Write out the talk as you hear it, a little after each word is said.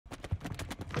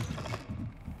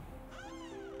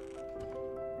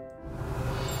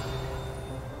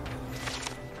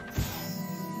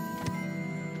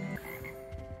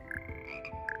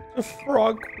The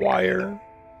frog choir.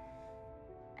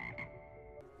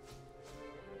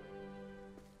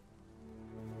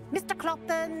 Mr.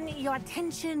 Clopton, your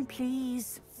attention,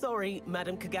 please. Sorry,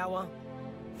 Madam Kagawa.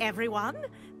 Everyone,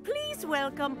 please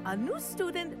welcome a new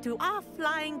student to our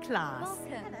flying class.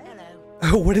 Welcome.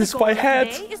 Hello. What is The my goal of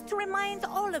hat? today is to remind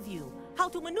all of you how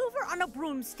to maneuver on a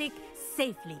broomstick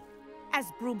safely, as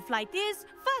broom flight is,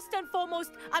 first and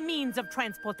foremost, a means of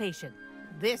transportation.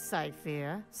 This, I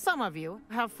fear, some of you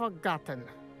have forgotten.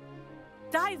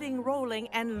 Diving, rolling,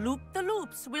 and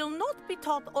loop-the-loops will not be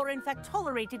taught or in fact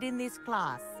tolerated in this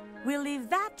class. We'll leave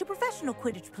that to professional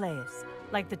Quidditch players,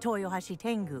 like the Toyohashi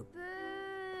Tengu. Boo!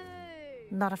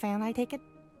 Not a fan, I take it?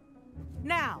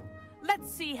 Now,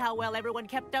 let's see how well everyone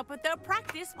kept up with their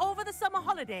practice over the summer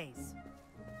holidays.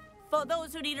 For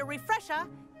those who need a refresher,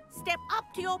 step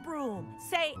up to your broom,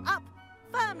 say up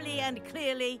firmly and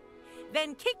clearly,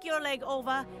 then kick your leg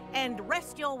over and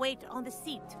rest your weight on the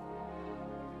seat.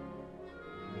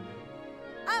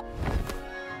 Up!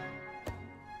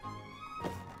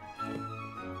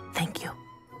 Thank you.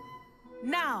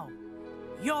 Now,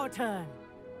 your turn.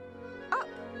 Up!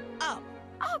 Up!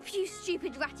 Up, you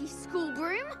stupid ratty school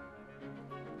broom!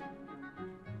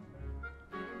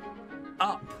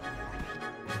 Up!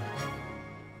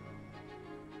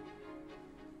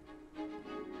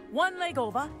 One leg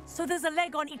over, so there's a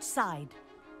leg on each side.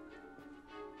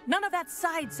 None of that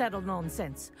side saddle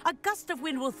nonsense. A gust of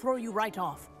wind will throw you right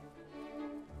off.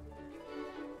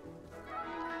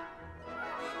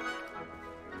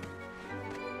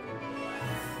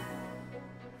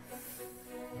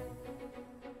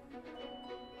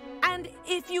 And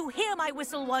if you hear my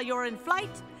whistle while you're in flight,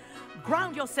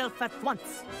 ground yourself at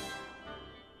once.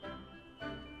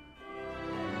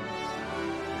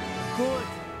 Good.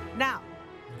 Now,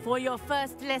 for your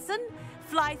first lesson,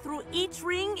 fly through each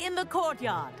ring in the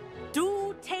courtyard.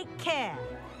 Do take care.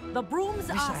 The brooms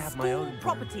Wish I are had my own school broom.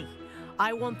 property.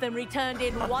 I want them returned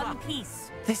in one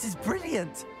piece. This is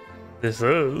brilliant. This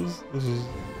is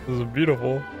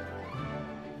beautiful.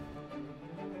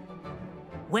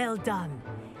 Well done.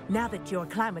 Now that you're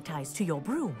acclimatized to your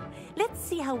broom, let's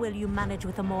see how well you manage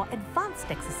with a more advanced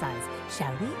exercise,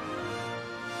 shall we?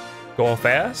 Going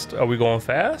fast? Are we going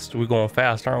fast? We're going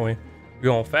fast, aren't we? We're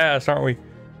going fast, aren't we?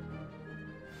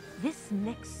 This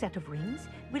next set of rings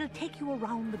will take you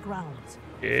around the grounds.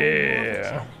 for more of a Yeah.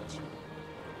 challenge.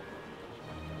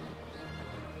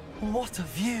 What a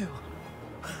view.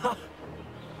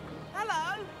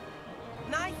 Hello!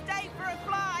 Nice day for a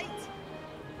flight!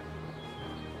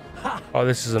 Oh,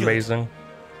 this is Good. amazing.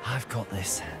 I've got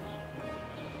this.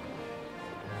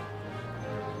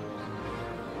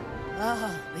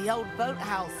 Ah, the old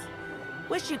boathouse.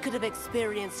 Wish you could have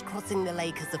experienced crossing the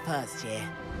lake as a first year.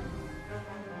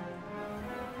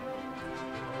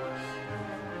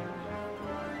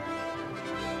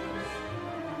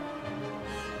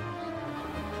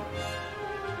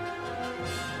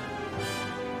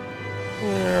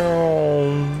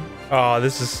 Oh,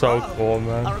 this is so Oh, cool,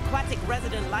 man. Our aquatic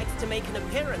resident likes to make an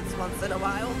appearance once in a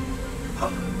while.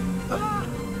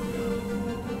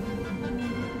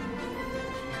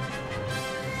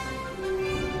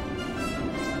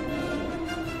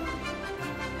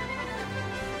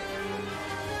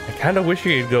 I kind of wish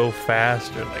you could go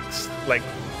faster, like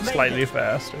slightly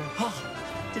faster. Oh,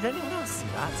 did anyone else see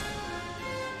that?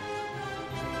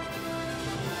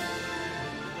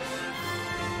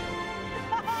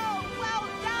 Oh, well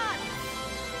done!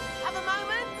 Have a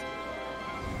moment?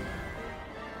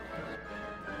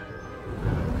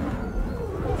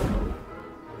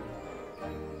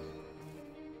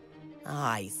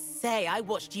 I say, I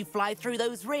watched you fly through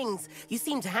those rings. You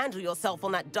seem to handle yourself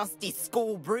on that dusty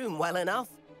school broom well enough.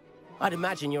 I'd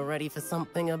imagine you're ready for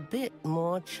something a bit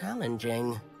more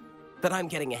challenging. But I'm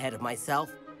getting ahead of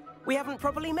myself. We haven't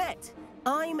properly met.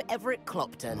 I'm Everett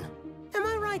Clopton. Am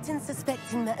I right in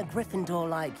suspecting that a Gryffindor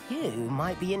like you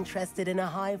might be interested in a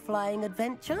high-flying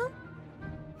adventure?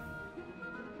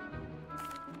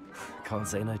 Can't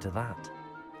say no to that.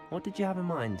 What did you have in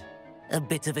mind? A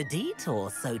bit of a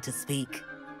detour, so to speak.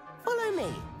 Follow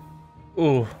me.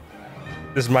 Ooh,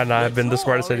 this might not have been the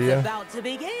smartest tour is idea. about to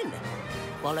begin.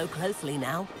 Follow closely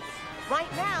now. Right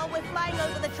now, we're flying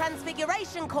over the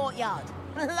Transfiguration Courtyard.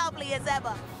 Lovely as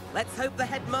ever. Let's hope the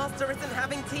headmaster isn't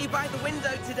having tea by the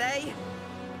window today.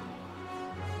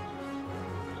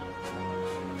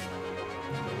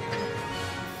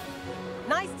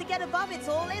 Nice to get above it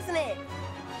all, isn't it?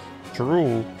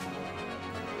 True.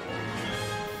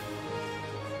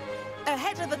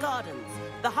 Ahead of the gardens,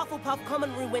 the Hufflepuff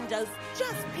common room windows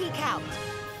just peek out.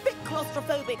 Bit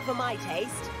claustrophobic for my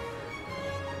taste.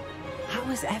 How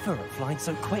is Everett flying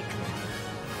so quickly?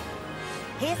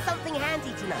 Here's something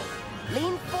handy to know.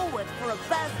 Lean forward for a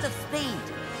burst of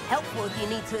speed. Helpful if you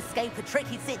need to escape a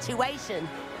tricky situation.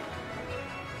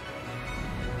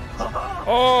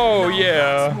 Oh, Now yeah.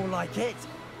 That's more like it.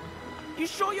 You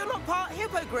sure you're not part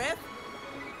hippogriff?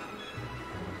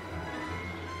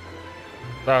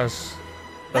 That's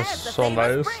There's the so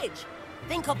famous nice. bridge.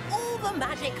 Think of all the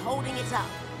magic holding it up.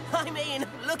 I mean,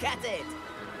 look at it.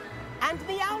 And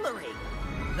the owlery.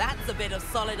 That's a bit of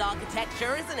solid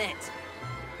architecture, isn't it?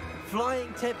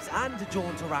 Flying tips and a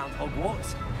jaunt around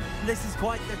Hogwarts. This is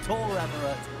quite the tour,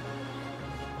 Everett.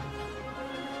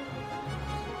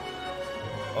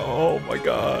 Oh my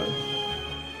god.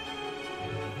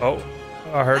 Oh,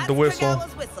 I heard That's the whistle.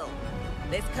 Kagawa's whistle.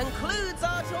 This concludes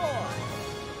our tour.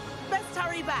 Best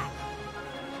hurry back.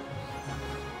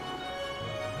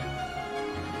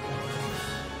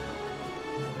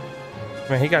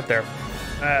 Man, he got there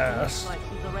fast. Like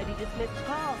she's already dismissed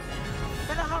class.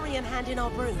 Better hurry and hand in our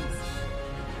brooms.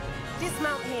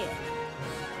 Dismount here.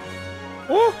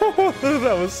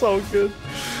 That was so good.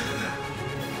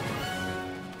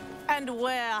 And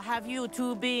where have you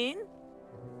two been?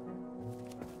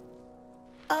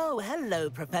 Oh, hello,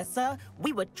 Professor.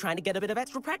 We were trying to get a bit of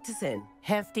extra practice in.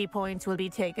 Hefty points will be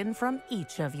taken from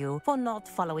each of you for not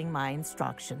following my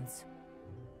instructions.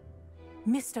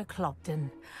 Mr.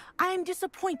 Clopton, I am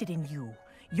disappointed in you.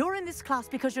 You're in this class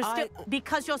because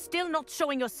you're still not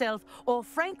showing yourself, or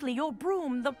frankly, your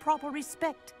broom the proper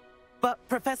respect. But,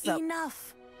 Professor...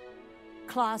 Enough.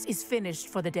 Class is finished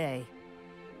for the day.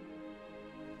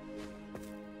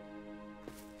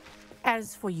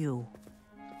 As for you,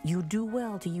 you do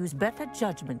well to use better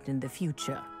judgment in the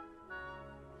future.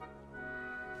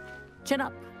 Chin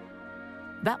up.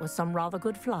 That was some rather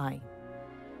good flying.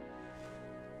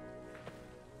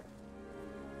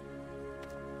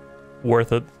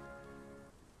 Worth it.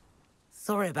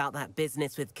 Sorry about that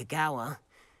business with Kagawa,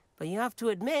 but you have to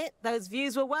admit, those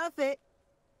views were worth it.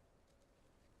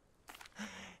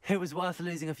 It was worth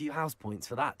losing a few house points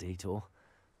for that detour.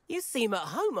 You seem at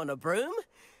home on a broom.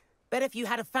 Bet if you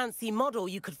had a fancy model,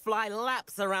 you could fly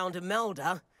laps around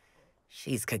Imelda.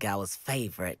 She's Kagawa's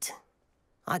favorite.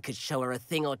 I could show her a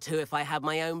thing or two if I had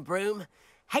my own broom.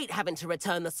 Hate having to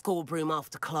return the school broom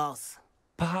after class.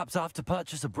 Perhaps I have to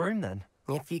purchase a broom then.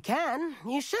 If you can,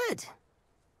 you should.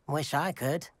 Wish I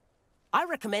could. I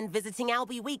recommend visiting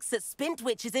Albie Weeks at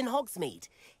Spintwitches in Hogsmeade.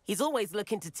 He's always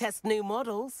looking to test new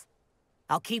models.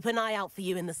 I'll keep an eye out for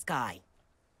you in the sky.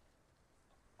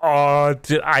 Oh,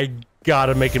 dude, I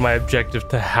gotta make it my objective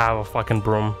to have a fucking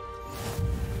broom.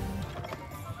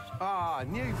 Ah,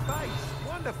 new face.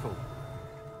 Wonderful.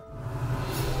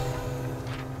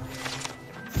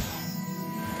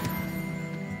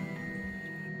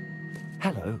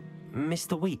 Hello,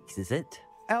 Mr. Weeks, is it?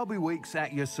 Albie Weeks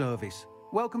at your service.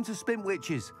 Welcome to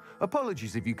Spintwitches.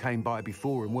 Apologies if you came by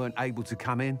before and weren't able to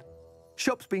come in.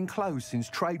 Shop's been closed since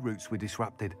trade routes were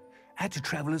disrupted. Had to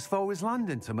travel as far as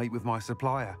London to meet with my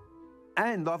supplier.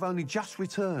 And I've only just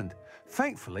returned,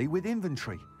 thankfully with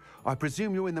inventory. I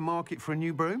presume you're in the market for a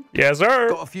new broom? Yes, sir.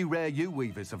 Got a few rare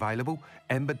U-weavers available.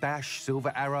 Ember Dash,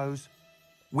 Silver Arrows.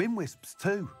 Wind Wisps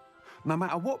too. No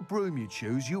matter what broom you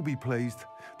choose, you'll be pleased.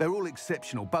 They're all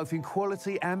exceptional, both in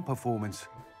quality and performance.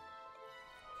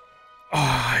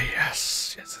 Ah,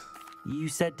 yes, yes. You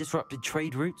said disrupted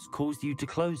trade routes caused you to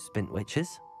close Spintwitches?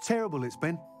 Terrible it's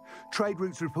been. Trade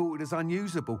routes reported as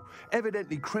unusable.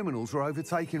 Evidently criminals are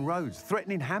overtaking roads,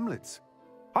 threatening hamlets.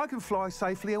 I can fly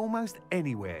safely almost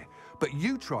anywhere, but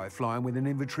you try flying with an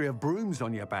inventory of brooms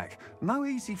on your back. No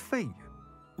easy feat.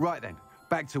 Right then,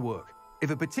 back to work. If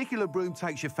a particular broom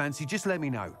takes your fancy, just let me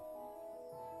know.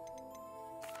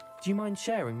 Do you mind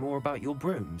sharing more about your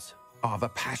brooms? I have a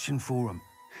passion for them.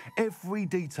 Every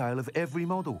detail of every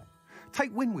model.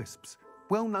 Take Wind Wisps,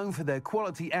 well known for their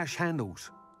quality ash handles.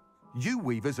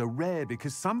 U-weavers are rare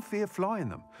because some fear flying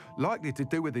them, likely to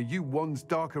do with the U-wand's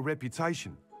darker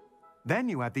reputation. Then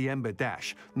you have the Ember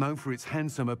Dash, known for its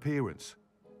handsome appearance.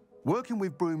 Working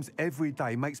with brooms every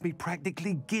day makes me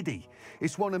practically giddy.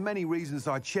 It's one of many reasons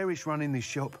I cherish running this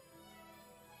shop.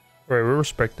 Right, we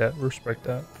respect that. We respect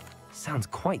that. Sounds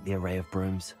quite the array of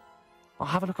brooms. I'll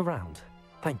have a look around.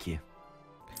 Thank you.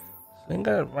 I think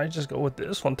I might just go with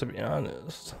this one, to be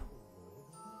honest.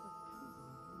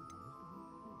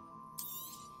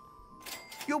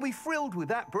 You'll be thrilled with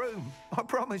that broom, I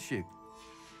promise you.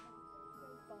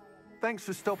 Thanks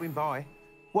for stopping by.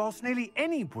 Whilst nearly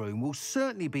any broom will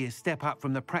certainly be a step up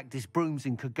from the practice brooms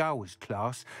in Kagawa's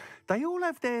class, they all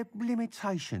have their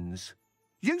limitations.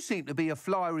 You seem to be a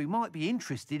flyer who might be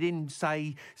interested in,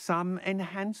 say, some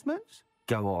enhancements?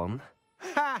 Go on.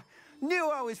 Ha! Knew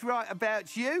I was right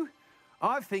about you.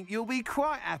 I think you'll be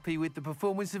quite happy with the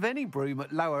performance of any broom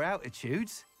at lower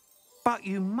altitudes. But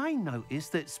you may notice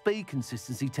that speed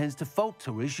consistency tends to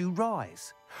falter as you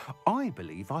rise. I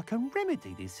believe I can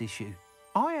remedy this issue.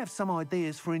 I have some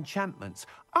ideas for enchantments,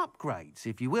 upgrades,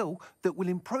 if you will, that will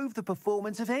improve the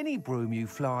performance of any broom you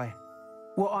fly.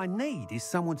 What I need is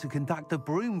someone to conduct a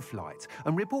broom flight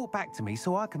and report back to me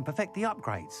so I can perfect the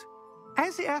upgrades.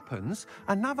 As it happens,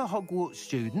 another Hogwarts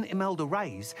student, Imelda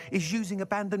Reyes, is using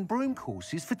abandoned broom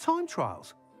courses for time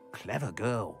trials. Clever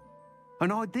girl.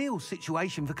 An ideal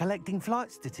situation for collecting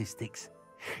flight statistics.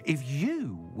 If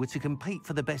you were to compete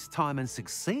for the best time and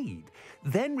succeed,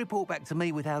 then report back to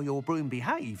me with how your broom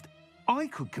behaved, I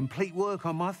could complete work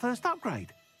on my first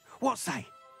upgrade. What say?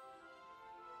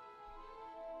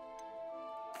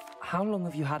 How long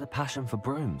have you had a passion for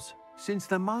brooms? Since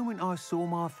the moment I saw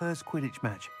my first Quidditch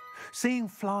match. Seeing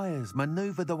flyers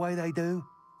manoeuvre the way they do.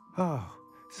 Oh,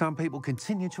 some people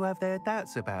continue to have their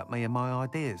doubts about me and my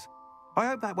ideas. I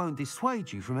hope that won't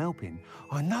dissuade you from helping.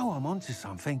 I know I'm onto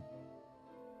something.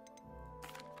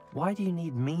 Why do you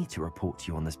need me to report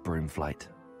to you on this broom flight?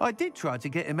 I did try to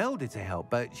get Imelda to help,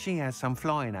 but she has some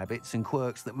flying habits and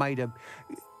quirks that made her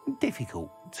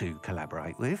difficult to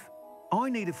collaborate with. I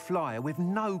need a flyer with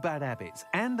no bad habits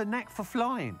and a knack for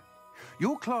flying.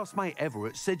 Your classmate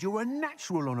Everett said you're a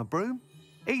natural on a broom.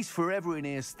 He's forever in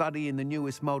here studying the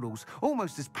newest models,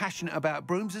 almost as passionate about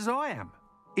brooms as I am.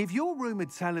 If your rumoured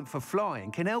talent for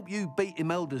flying can help you beat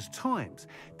Imelda's times,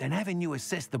 then having you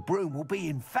assess the broom will be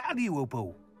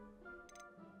invaluable.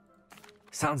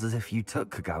 Sounds as if you took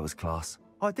Kagawa's class.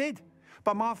 I did,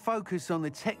 but my focus on the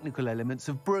technical elements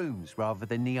of brooms rather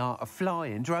than the art of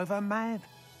flying drove her mad.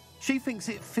 She thinks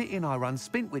it fitting I run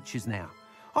Spintwitches now.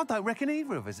 I don't reckon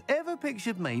either of us ever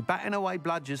pictured me batting away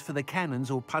bludgers for the Cannons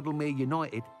or Puddlemere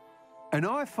United. And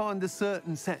I find a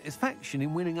certain satisfaction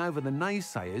in winning over the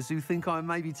naysayers who think I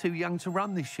may be too young to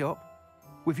run this shop.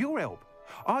 With your help,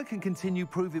 I can continue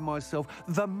proving myself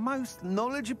the most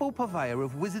knowledgeable purveyor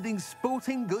of wizarding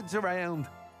sporting goods around.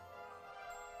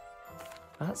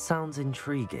 That sounds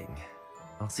intriguing.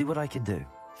 I'll see what I can do.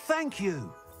 Thank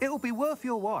you. It'll be worth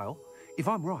your while. If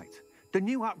I'm right, the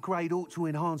new upgrade ought to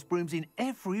enhance brooms in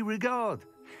every regard.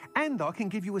 And I can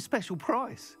give you a special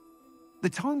price. The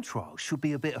time trial should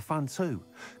be a bit of fun too.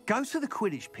 Go to the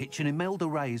Quidditch pitch and Imelda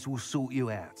Reyes will sort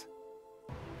you out.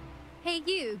 Hey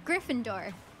you,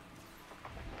 Gryffindor.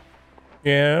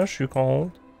 Yes, you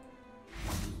called.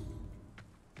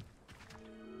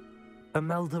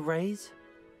 Imelda Reyes?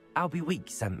 Albie Week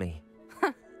sent me.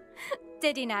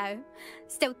 Did he now?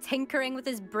 Still tinkering with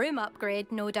his broom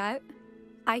upgrade, no doubt.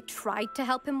 I tried to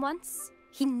help him once.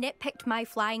 He nitpicked my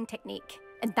flying technique,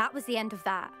 and that was the end of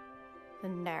that. The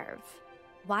nerve.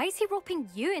 Why is he roping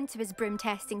you into his broom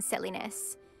testing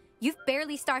silliness? You've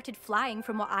barely started flying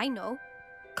from what I know.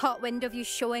 Caught wind of you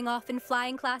showing off in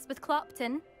flying class with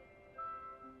Clopton.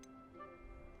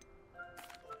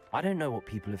 I don't know what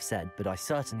people have said, but I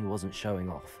certainly wasn't showing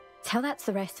off. Tell that to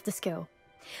the rest of the school.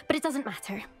 But it doesn't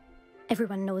matter.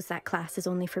 Everyone knows that class is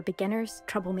only for beginners,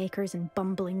 troublemakers, and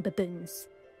bumbling baboons.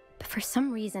 But for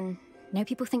some reason, now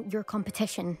people think you're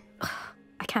competition. Ugh,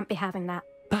 I can't be having that.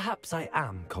 Perhaps I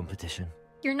am competition.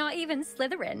 You're not even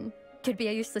Slytherin. Could be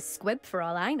a useless squib for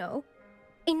all I know.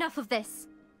 Enough of this.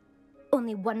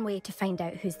 Only one way to find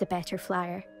out who's the better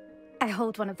flyer. I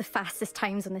hold one of the fastest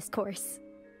times on this course.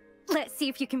 Let's see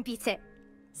if you can beat it.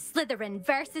 Slytherin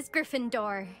versus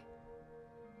Gryffindor.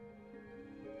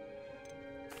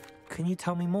 Can you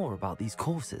tell me more about these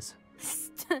courses?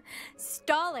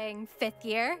 Stalling, 5th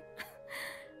year.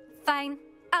 Fine,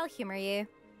 I'll humour you.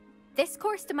 This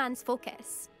course demands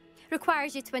focus.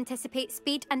 Requires you to anticipate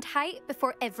speed and height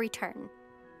before every turn.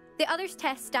 The others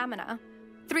test stamina.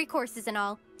 3 courses in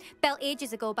all, built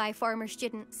ages ago by former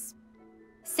students.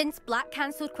 Since Black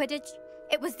cancelled Quidditch,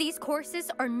 it was these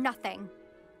courses or nothing.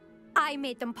 I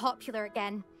made them popular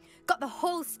again. Got the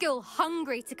whole school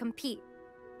hungry to compete.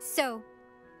 So,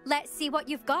 let's see what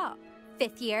you've got,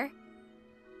 5th year.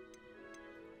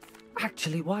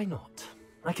 Actually, why not?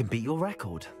 I can beat your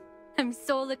record. I'm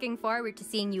so looking forward to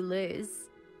seeing you lose.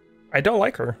 I don't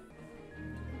like her.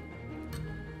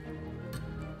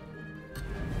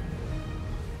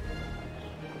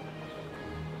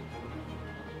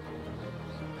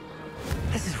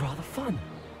 This is rather fun.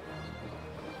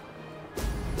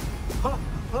 Oh!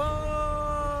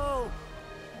 Oh!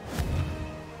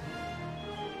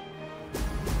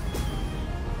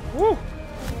 Woo!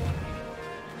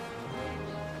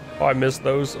 Oh, I missed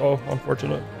those. Oh,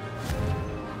 unfortunate.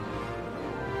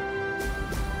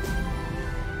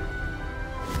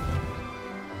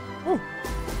 Woo.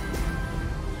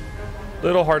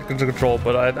 Little hard to control,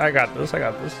 but I got this. I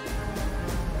got this.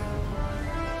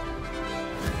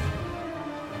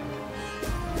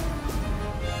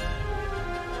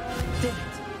 did it.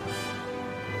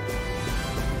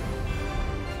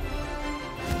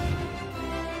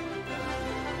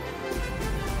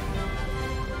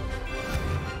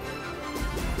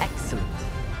 Excellent.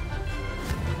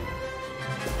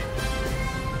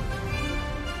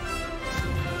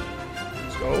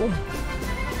 Let's go.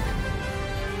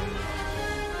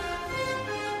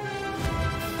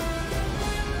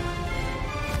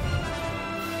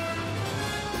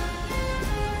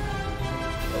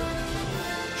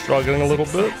 Struggling a little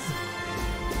bit.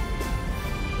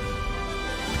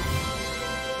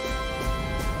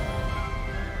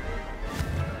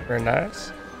 Very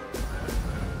nice.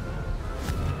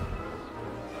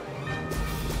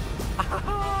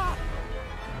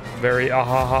 Very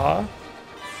ahaha.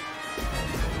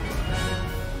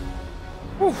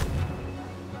 Whew.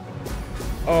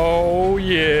 Oh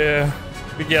yeah.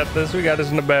 We got this. We got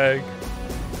this in the bag.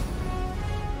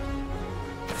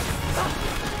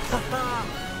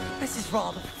 This is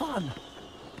rather fun.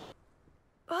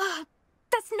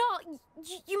 That's not.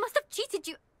 You must have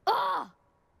cheated.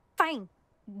 Fine.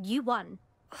 You won.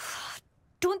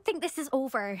 Don't think this is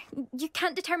over. You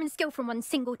can't determine skill from one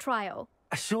single trial.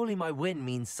 Surely my win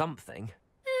means something.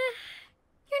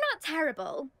 You're not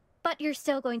terrible, but you're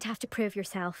still going to have to prove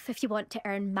yourself if you want to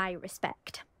earn my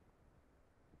respect.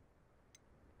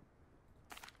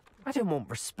 I don't want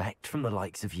respect from the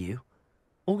likes of you.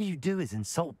 All you do is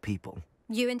insult people.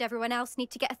 You and everyone else need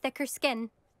to get a thicker skin.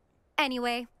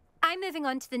 Anyway, I'm moving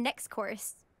on to the next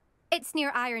course. It's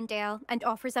near Irondale and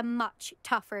offers a much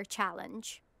tougher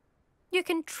challenge. You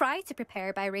can try to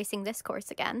prepare by racing this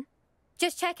course again.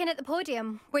 Just check in at the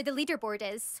podium, where the leaderboard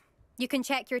is. You can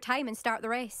check your time and start the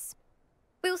race.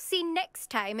 We'll see next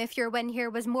time if your win here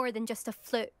was more than just a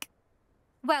fluke.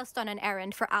 Whilst on an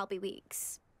errand for Albie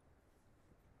Weeks.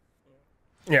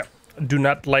 Yeah, do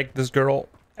not like this girl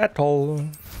at all.